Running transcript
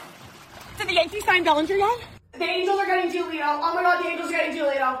the Yankees signed Bellinger yet? The Angels are getting Giolito. Oh my god, the Angels are getting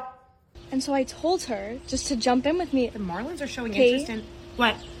Giolito. And so I told her just to jump in with me. The Marlins are showing interest in...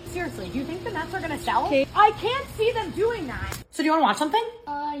 What? Seriously, do you think the Mets are gonna sell? I can't see them doing that. So do you wanna watch something?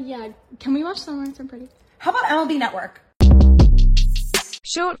 Yeah. Can we watch Sunrise and Pretty? How about MLB Network?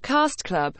 Short Cast Club